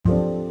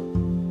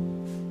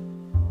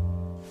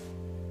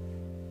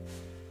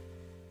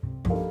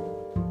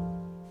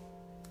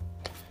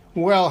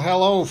Well,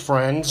 hello,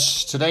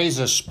 friends. Today's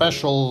a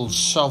special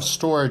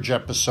self-storage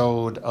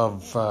episode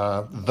of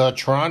the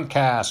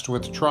Troncast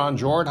with Tron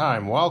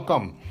Jordheim.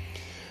 Welcome.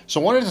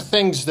 So one of the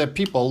things that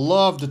people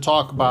love to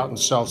talk about in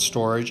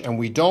self-storage, and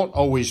we don't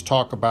always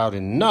talk about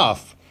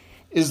enough,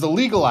 is the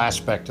legal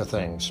aspect of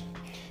things.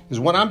 Is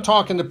when I'm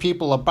talking to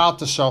people about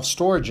the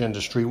self-storage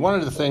industry, one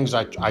of the things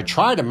I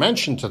try to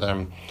mention to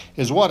them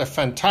is what a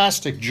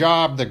fantastic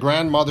job the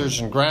grandmothers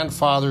and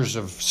grandfathers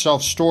of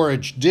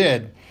self-storage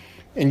did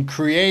in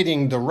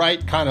creating the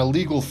right kind of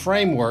legal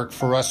framework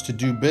for us to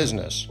do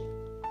business.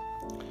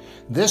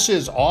 This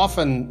is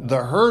often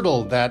the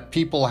hurdle that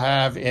people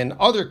have in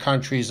other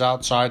countries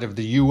outside of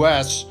the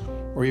U.S.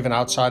 or even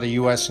outside of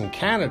U.S. and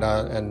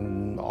Canada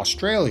and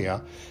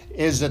Australia,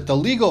 is that the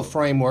legal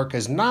framework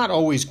is not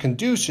always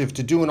conducive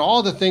to doing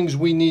all the things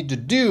we need to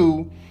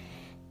do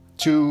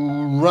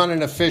to run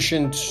an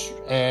efficient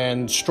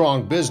and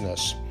strong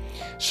business.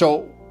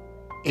 So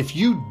if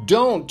you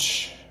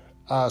don't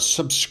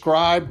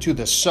subscribe to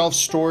the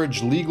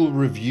Self-Storage Legal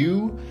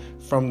Review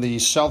from the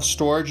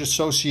Self-Storage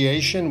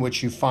Association,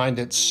 which you find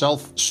at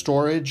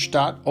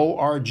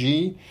selfstorage.org,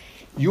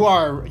 you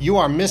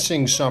are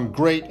missing some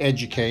great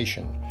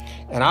education.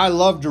 And I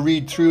love to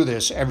read through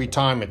this every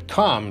time it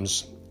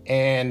comes.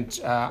 And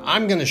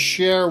I'm going to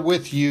share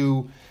with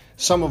you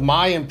some of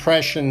my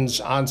impressions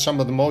on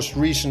some of the most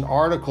recent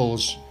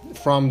articles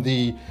from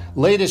the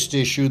latest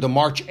issue, the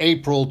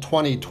March-April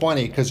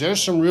 2020, because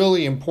there's some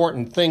really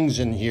important things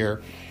in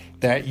here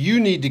that you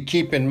need to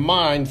keep in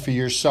mind for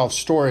your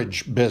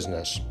self-storage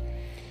business.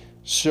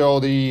 So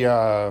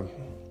the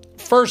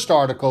first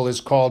article is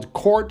called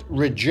Court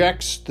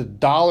Rejects the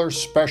Dollar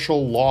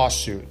Special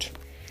Lawsuit.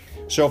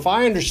 So if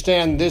I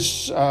understand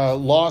this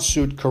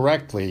lawsuit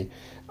correctly,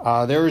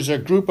 there is a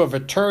group of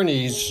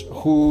attorneys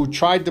who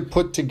tried to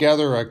put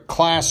together a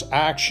class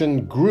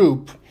action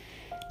group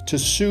to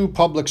sue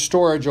Public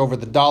Storage over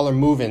the dollar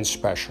move-in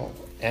special.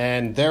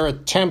 And their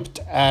attempt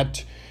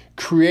at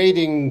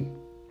creating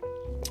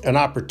an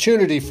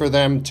opportunity for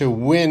them to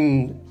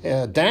win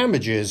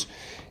damages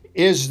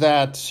is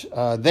that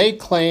they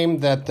claim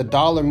that the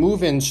dollar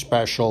move-in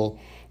special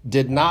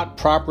did not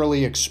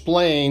properly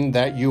explain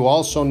that you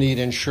also need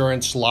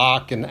insurance,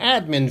 lock, and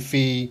admin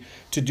fee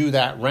to do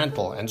that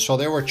rental. And so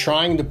they were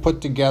trying to put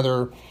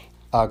together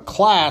a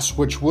class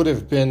which would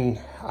have been,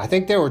 I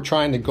think they were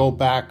trying to go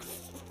back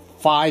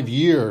 5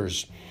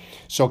 years.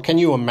 So can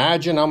you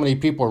imagine how many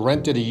people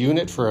rented a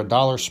unit for a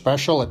dollar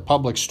special at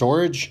Public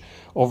Storage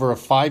over a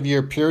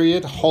 5-year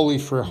period? Holy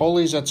for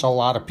holies, that's a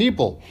lot of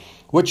people,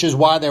 which is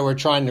why they were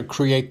trying to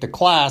create the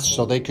class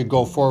so they could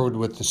go forward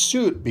with the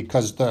suit,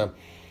 because the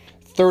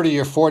 30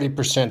 or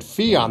 40%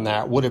 fee on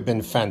that would have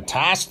been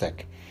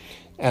fantastic.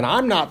 And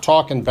I'm not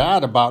talking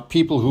bad about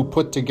people who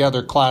put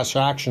together class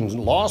action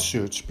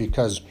lawsuits,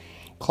 because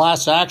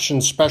class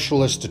action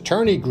specialist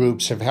attorney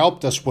groups have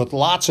helped us with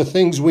lots of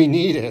things we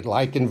needed,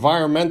 like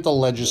environmental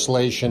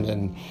legislation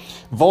and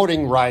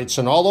voting rights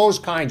and all those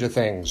kinds of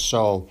things.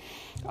 So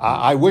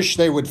I wish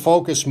they would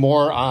focus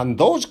more on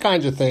those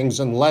kinds of things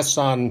and less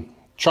on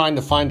trying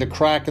to find a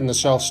crack in the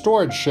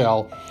self-storage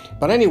shell.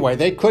 But anyway,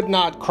 they could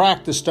not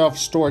crack the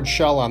self-storage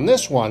shell on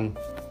this one.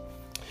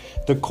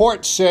 The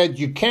court said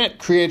you can't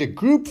create a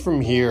group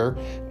from here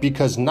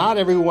because not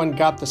everyone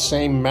got the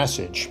same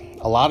message.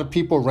 A lot of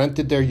people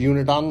rented their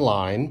unit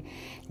online,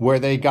 where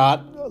they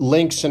got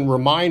links and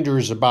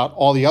reminders about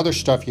all the other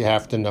stuff you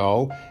have to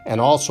know,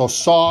 and also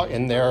saw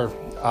in their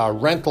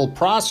rental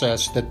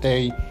process that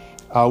they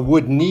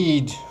would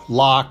need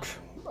lock,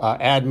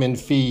 admin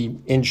fee,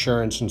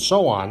 insurance, and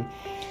so on.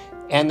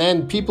 And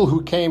then people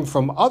who came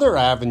from other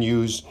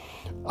avenues,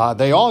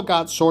 they all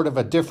got sort of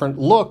a different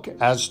look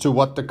as to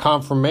what the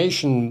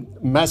confirmation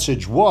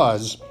message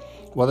was,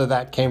 whether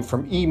that came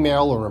from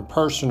email or in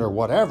person or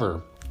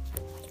whatever.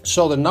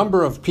 So the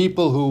number of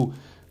people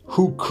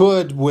who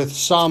could, with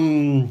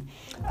some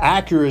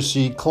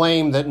accuracy,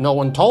 claim that no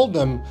one told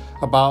them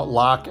about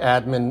lock,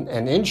 admin,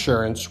 and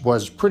insurance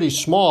was pretty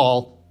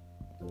small.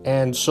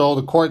 And so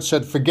the court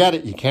said, forget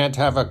it, you can't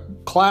have a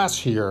class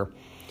here.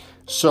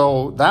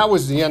 So that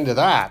was the end of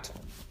that.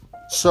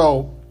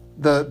 So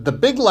the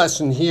big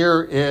lesson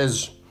here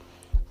is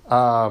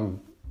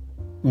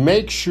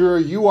make sure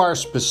you are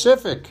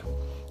specific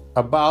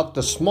about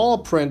the small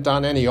print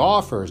on any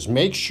offers.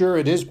 Make sure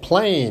it is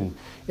plain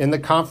in the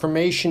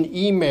confirmation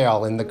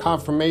email, in the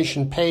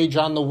confirmation page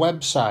on the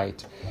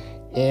website,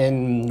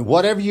 in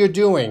whatever you're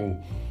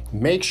doing.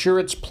 Make sure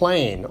it's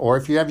plain. Or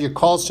if you have your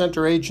call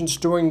center agents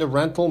doing the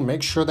rental,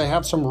 make sure they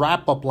have some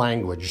wrap-up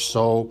language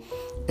so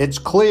it's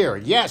clear.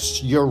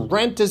 Yes, your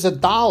rent is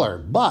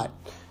 $1, but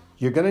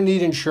you're going to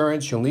need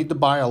insurance, you'll need to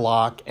buy a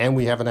lock, and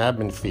we have an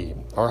admin fee,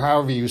 or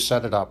however you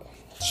set it up.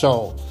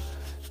 So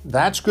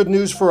that's good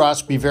news for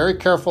us. Be very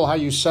careful how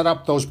you set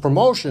up those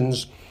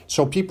promotions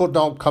so people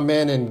don't come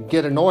in and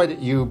get annoyed at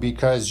you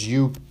because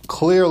you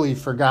clearly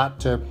forgot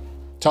to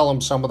tell them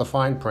some of the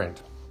fine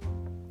print.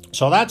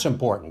 So that's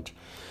important.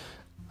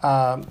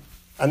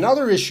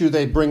 Another issue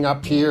they bring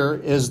up here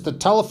is the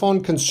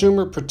Telephone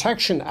Consumer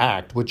Protection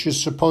Act, which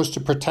is supposed to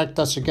protect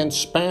us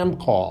against spam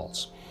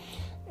calls.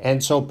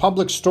 And so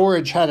Public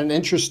Storage had an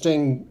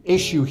interesting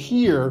issue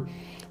here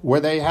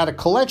where they had a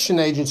collection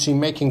agency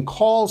making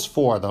calls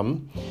for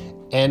them,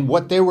 and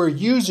what they were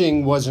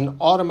using was an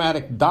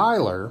automatic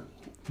dialer.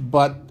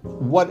 But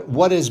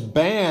what is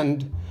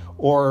banned,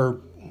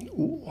 or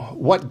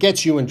what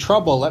gets you in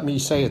trouble, let me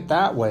say it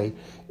that way,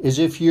 is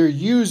if you're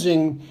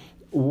using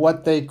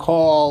what they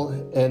call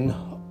an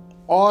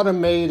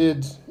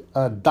automated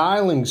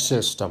dialing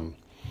system,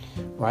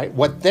 right?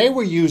 What they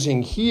were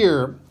using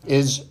here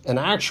is an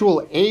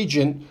actual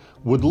agent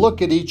would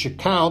look at each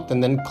account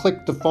and then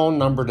click the phone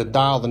number to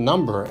dial the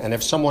number. And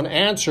if someone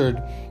answered,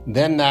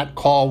 then that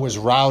call was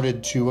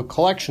routed to a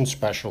collection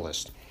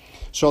specialist.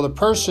 So the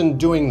person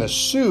doing the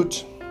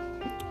suit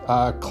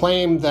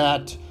claimed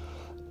that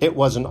it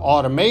was an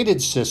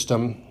automated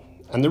system.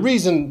 And the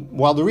reason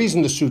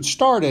the suit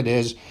started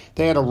is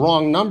they had a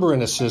wrong number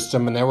in a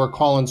system and they were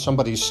calling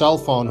somebody's cell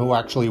phone who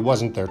actually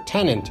wasn't their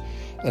tenant.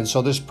 And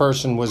so this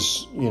person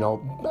was,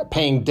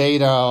 paying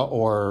data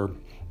or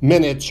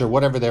minutes or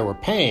whatever they were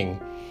paying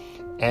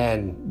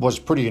and was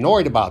pretty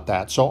annoyed about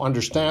that. So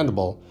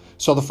understandable.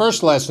 So the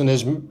first lesson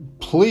is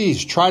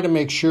please try to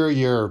make sure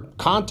your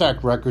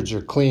contact records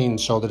are clean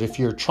so that if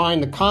you're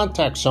trying to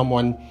contact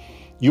someone,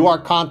 you are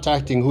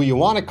contacting who you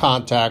want to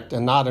contact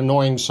and not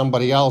annoying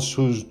somebody else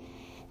who's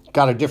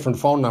got a different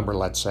phone number,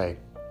 let's say.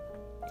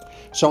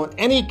 So in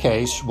any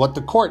case, what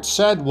the court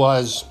said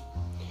was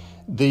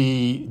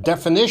the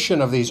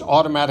definition of these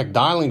automatic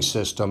dialing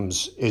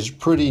systems is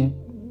pretty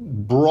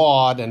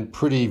broad and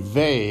pretty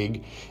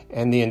vague,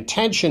 and the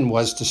intention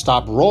was to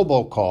stop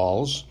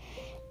robocalls.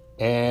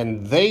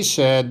 And they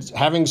said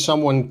having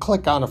someone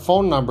click on a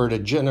phone number to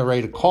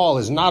generate a call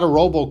is not a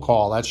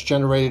robocall. That's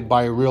generated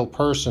by a real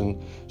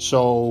person.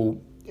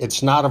 So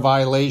it's not a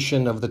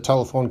violation of the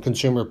Telephone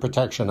Consumer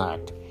Protection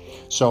Act.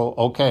 So,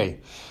 okay.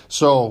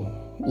 So,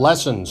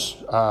 lessons.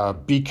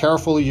 Be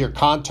careful your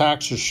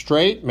contacts are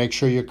straight. Make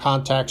sure your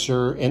contacts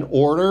are in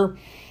order.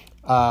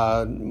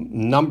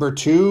 Number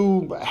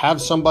two,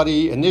 have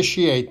somebody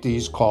initiate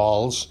these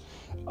calls,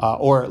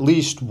 or at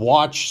least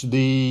watch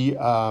the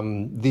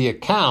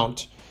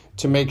account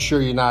to make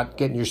sure you're not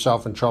getting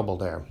yourself in trouble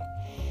there.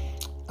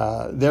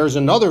 There's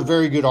another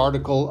very good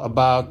article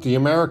about the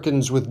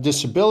Americans with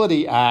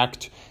Disability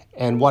Act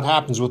and what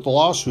happens with the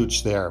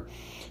lawsuits there.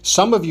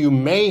 Some of you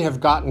may have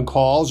gotten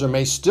calls or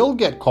may still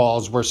get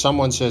calls where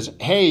someone says,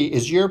 hey,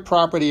 is your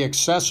property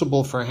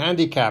accessible for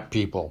handicapped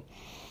people?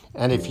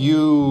 And if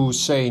you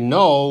say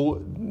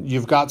no,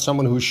 you've got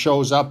someone who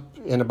shows up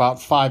in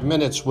about 5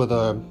 minutes with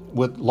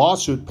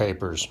lawsuit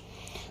papers.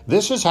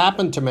 This has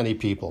happened to many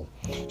people.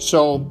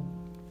 So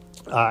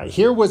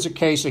here was a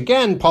case,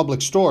 again,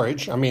 Public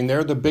Storage. I mean,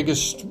 they're the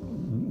biggest,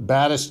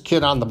 baddest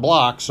kid on the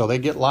block, so they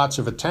get lots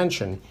of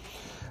attention.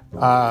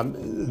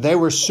 They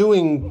were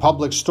suing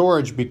Public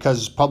Storage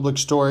because Public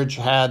Storage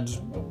had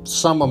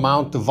some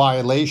amount of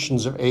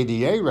violations of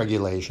ADA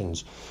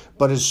regulations.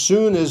 But as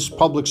soon as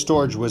Public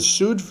Storage was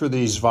sued for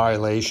these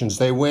violations,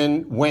 they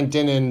went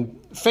in and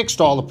fixed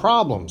all the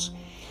problems.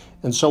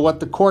 And so what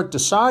the court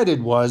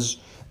decided was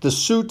the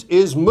suit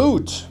is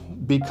moot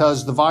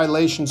because the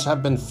violations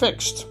have been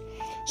fixed.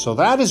 So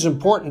that is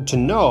important to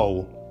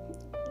know.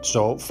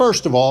 So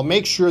first of all,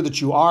 make sure that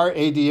you are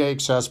ADA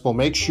accessible.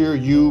 Make sure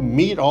you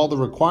meet all the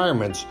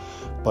requirements.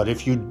 But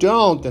if you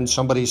don't and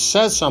somebody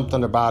says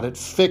something about it,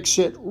 fix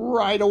it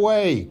right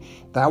away.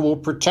 That will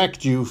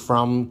protect you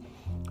from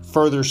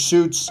further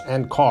suits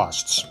and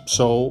costs.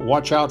 So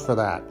watch out for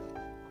that.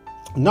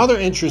 Another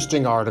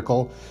interesting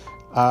article,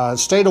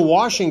 state of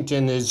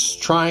Washington is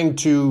trying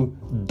to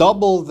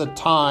double the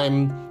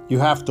time you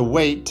have to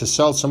wait to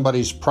sell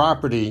somebody's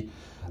property.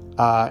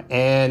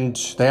 And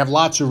they have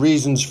lots of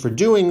reasons for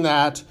doing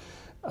that,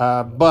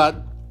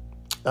 but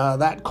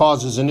that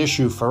causes an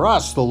issue for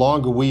us. The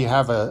longer we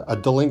have a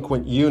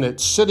delinquent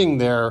unit sitting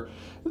there,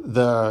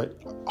 the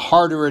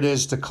harder it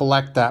is to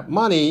collect that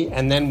money,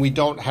 and then we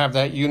don't have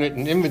that unit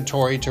in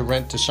inventory to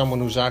rent to someone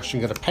who's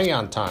actually going to pay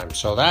on time.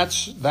 So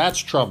that's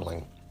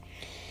troubling.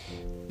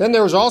 Then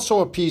there was also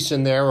a piece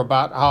in there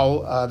about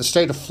how the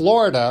state of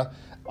Florida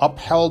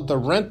upheld the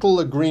rental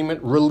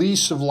agreement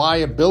release of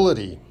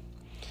liability.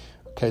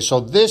 Okay, so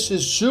this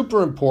is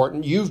super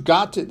important. You've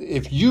got to,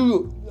 if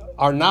you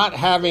are not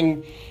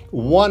having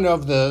one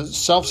of the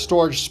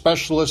self-storage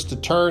specialist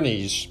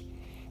attorneys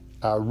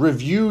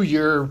review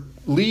your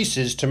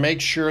leases to make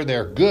sure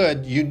they're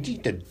good, you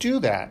need to do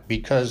that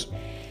because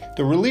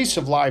the release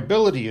of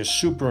liability is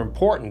super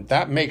important.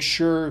 That makes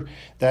sure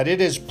that it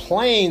is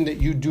plain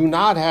that you do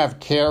not have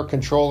care,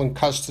 control, and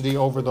custody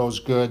over those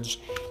goods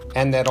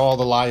and that all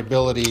the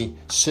liability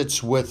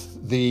sits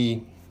with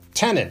the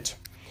tenant.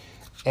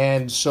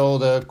 And so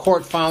the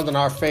court found in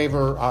our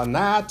favor on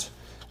that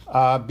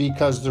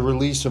because the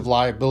release of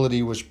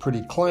liability was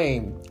pretty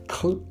plain.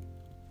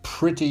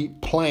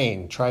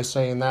 Try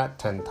saying that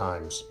 10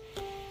 times.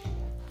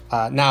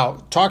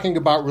 Now, talking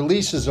about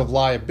releases of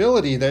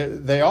liability,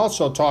 they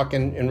also talk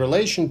in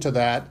relation to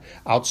that.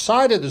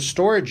 Outside of the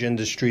storage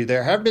industry,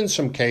 there have been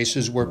some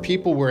cases where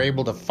people were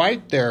able to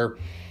fight the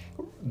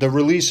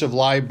release of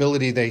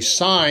liability they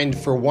signed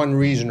for one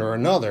reason or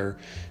another.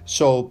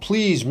 So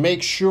please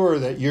make sure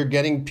that you're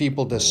getting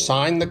people to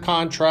sign the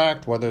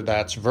contract, whether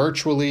that's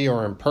virtually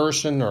or in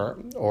person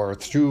or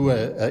through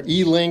a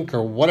e-link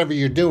or whatever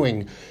you're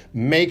doing.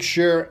 Make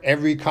sure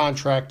every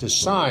contract is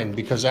signed,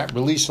 because that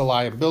release of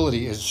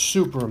liability is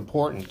super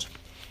important.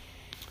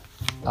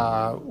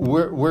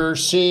 We're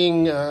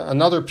seeing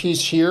another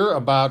piece here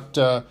about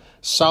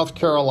South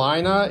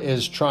Carolina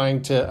is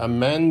trying to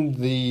amend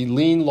the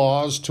lien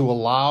laws to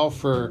allow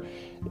for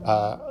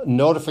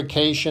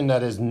notification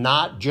that is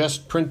not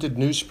just printed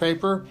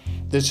newspaper.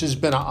 This has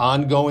been an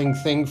ongoing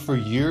thing for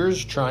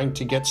years, trying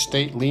to get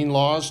state lien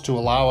laws to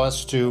allow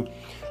us to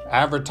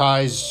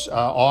advertise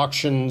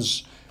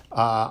auctions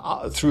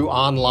through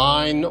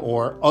online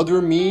or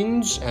other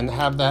means and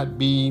have that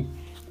be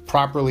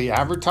properly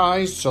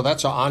advertised. So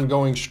that's an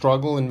ongoing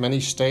struggle in many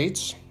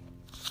states.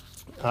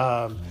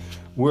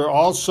 We're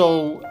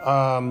also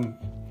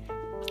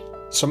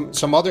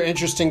some other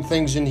interesting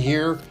things in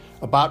here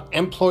about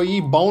employee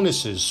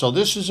bonuses. So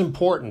this is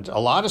important. A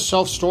lot of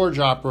self-storage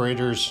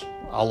operators,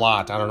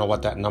 I don't know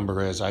what that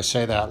number is. I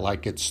say that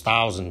like it's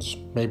thousands,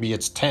 maybe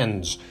it's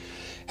tens,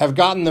 have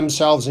gotten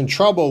themselves in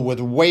trouble with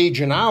wage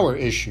and hour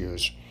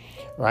issues,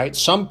 right?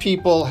 Some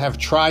people have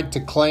tried to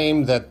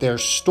claim that their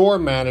store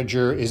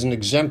manager is an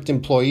exempt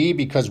employee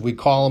because we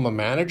call him a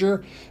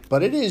manager,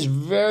 but it is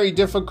very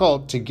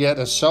difficult to get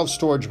a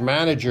self-storage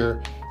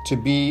manager to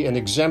be an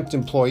exempt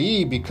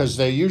employee because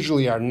they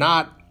usually are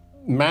not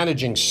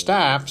managing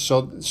staff,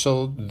 so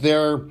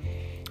their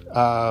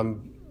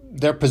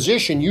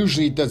position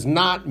usually does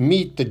not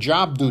meet the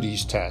job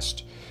duties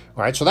test.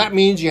 All right, so that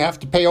means you have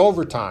to pay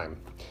overtime.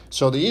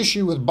 So the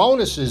issue with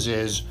bonuses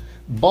is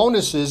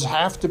bonuses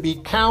have to be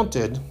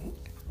counted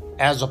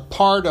as a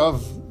part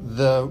of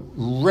the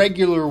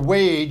regular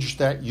wage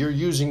that you're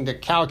using to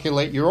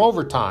calculate your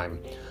overtime,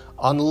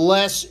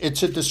 unless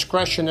it's a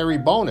discretionary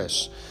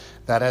bonus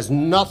that has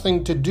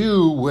nothing to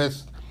do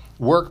with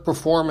work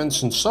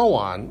performance and so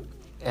on.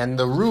 And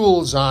the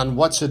rules on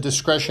what's a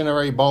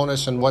discretionary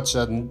bonus and what's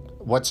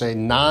a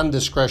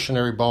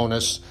non-discretionary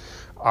bonus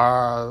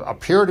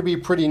appear to be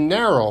pretty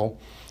narrow.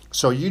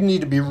 So you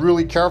need to be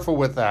really careful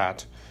with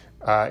that.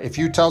 If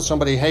you tell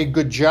somebody, hey,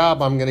 good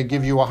job, I'm going to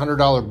give you a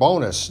 $100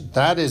 bonus,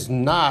 that is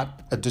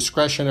not a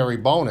discretionary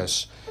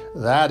bonus.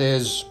 That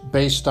is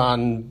based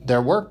on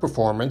their work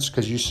performance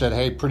because you said,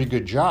 hey, pretty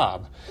good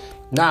job.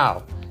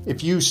 Now,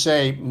 if you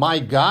say, my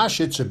gosh,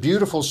 it's a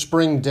beautiful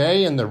spring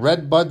day and the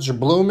red buds are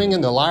blooming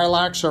and the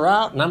lilacs are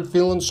out and I'm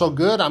feeling so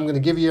good, I'm going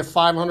to give you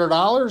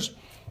 $500,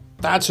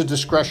 that's a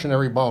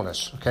discretionary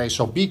bonus. Okay,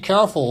 so be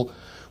careful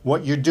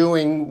what you're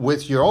doing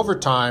with your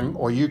overtime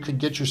or you could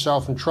get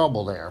yourself in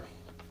trouble there.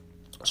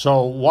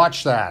 So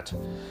watch that.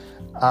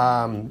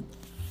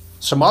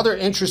 Some other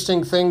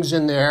interesting things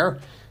in there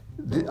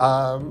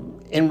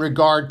in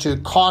regard to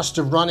cost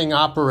of running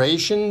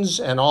operations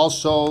and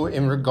also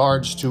in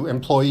regards to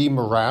employee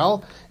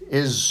morale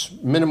is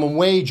minimum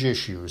wage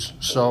issues.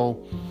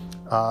 So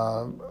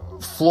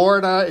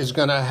Florida is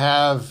going to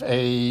have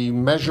a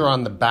measure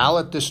on the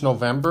ballot this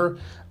November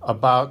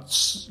about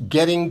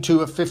getting to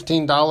a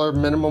 $15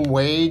 minimum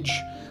wage.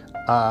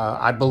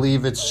 I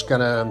believe it's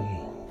going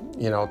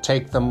to,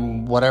 take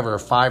them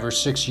 5 or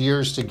 6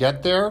 years to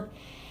get there.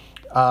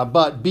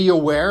 But be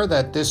aware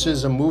that this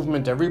is a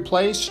movement every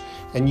place,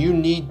 and you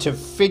need to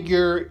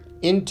figure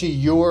into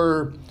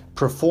your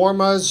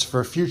performas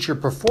for future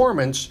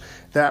performance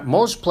that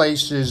most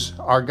places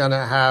are going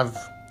to have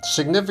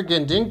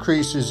significant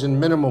increases in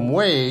minimum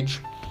wage.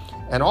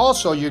 And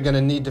also you're going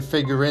to need to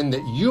figure in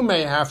that you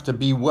may have to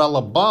be well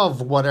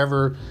above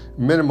whatever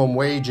minimum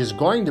wage is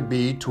going to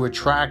be to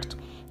attract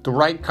the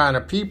right kind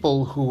of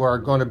people who are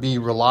going to be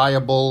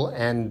reliable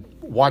and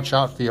watch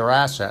out for your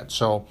assets.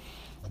 So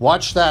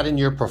watch that in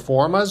your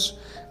performas,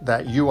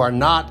 that you are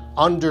not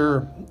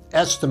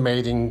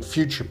underestimating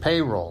future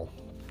payroll.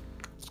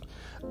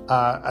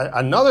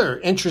 Another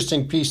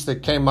interesting piece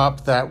that came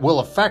up that will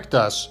affect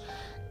us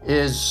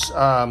is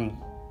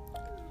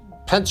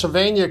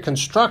Pennsylvania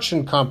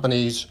construction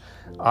companies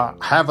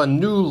have a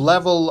new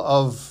level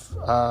of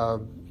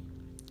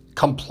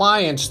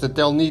compliance that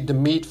they'll need to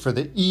meet for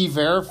the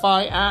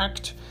E-Verify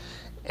Act.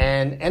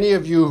 And any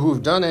of you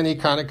who've done any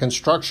kind of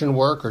construction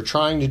work or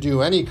trying to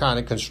do any kind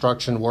of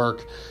construction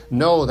work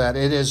know that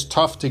it is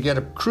tough to get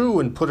a crew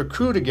and put a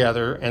crew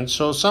together. And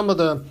so some of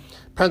the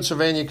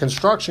Pennsylvania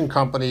construction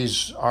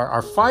companies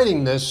are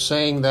fighting this,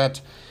 saying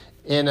that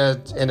in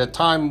a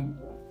time,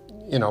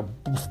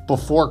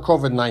 before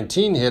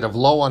COVID-19 hit of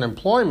low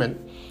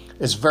unemployment,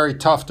 it's very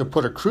tough to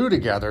put a crew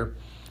together.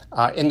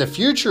 In the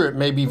future, it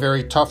may be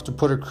very tough to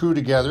put a crew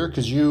together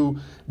because you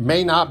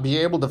may not be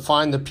able to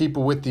find the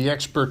people with the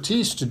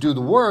expertise to do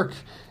the work.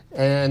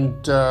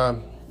 And,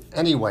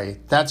 Anyway,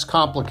 that's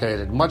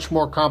complicated, much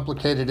more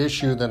complicated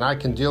issue than I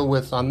can deal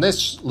with on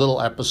this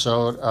little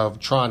episode of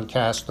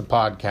Troncast, the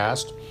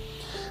podcast.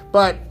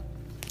 But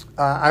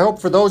I hope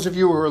for those of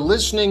you who are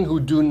listening who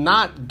do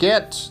not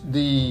get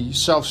the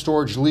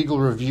self-storage legal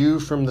review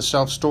from the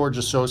Self-Storage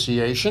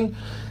Association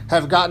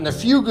have gotten a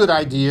few good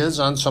ideas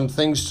on some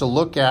things to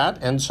look at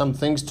and some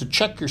things to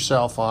check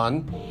yourself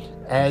on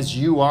as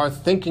you are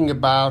thinking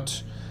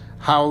about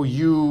how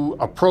you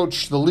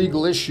approach the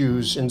legal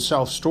issues in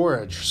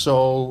self-storage.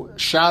 So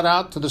shout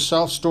out to the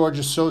Self-Storage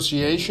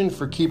Association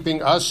for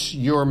keeping us,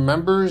 your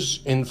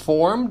members,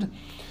 informed,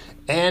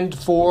 and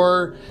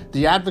for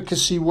the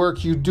advocacy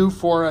work you do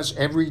for us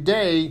every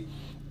day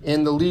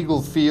in the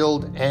legal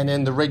field and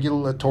in the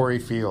regulatory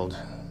field.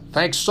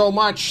 Thanks so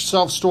much,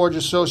 Self-Storage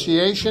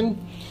Association,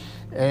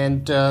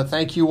 and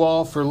thank you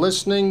all for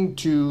listening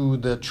to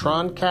the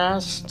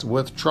Troncast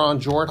with Tron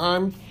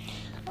Jortheim.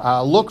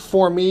 Look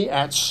for me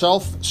at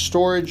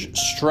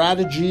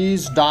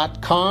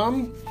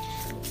selfstoragestrategies.com.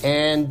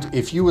 And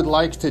if you would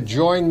like to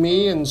join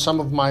me and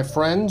some of my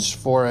friends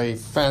for a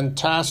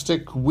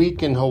fantastic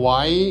week in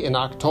Hawaii in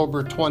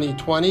October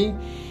 2020,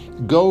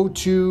 go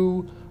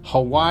to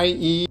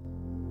Hawaii.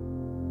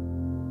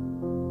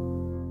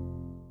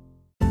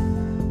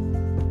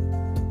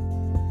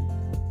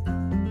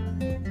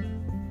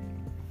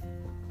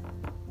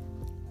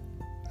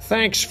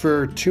 Thanks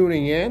for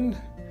tuning in.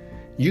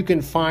 You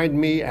can find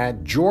me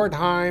at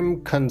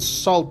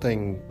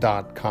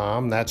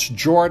jortheimconsulting.com. That's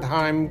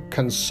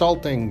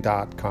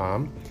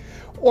jortheimconsulting.com.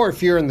 Or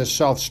if you're in the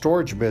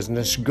self-storage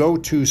business, go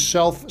to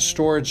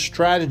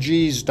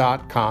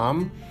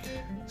selfstoragestrategies.com,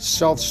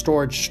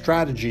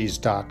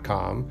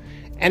 selfstoragestrategies.com.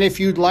 And if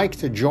you'd like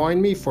to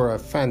join me for a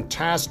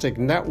fantastic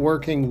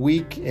networking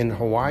week in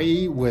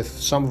Hawaii with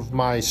some of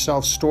my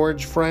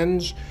self-storage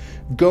friends,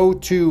 go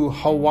to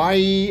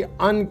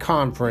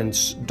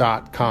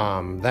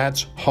hawaiiunconference.com.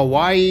 That's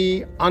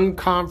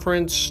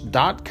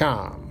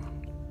hawaiiunconference.com.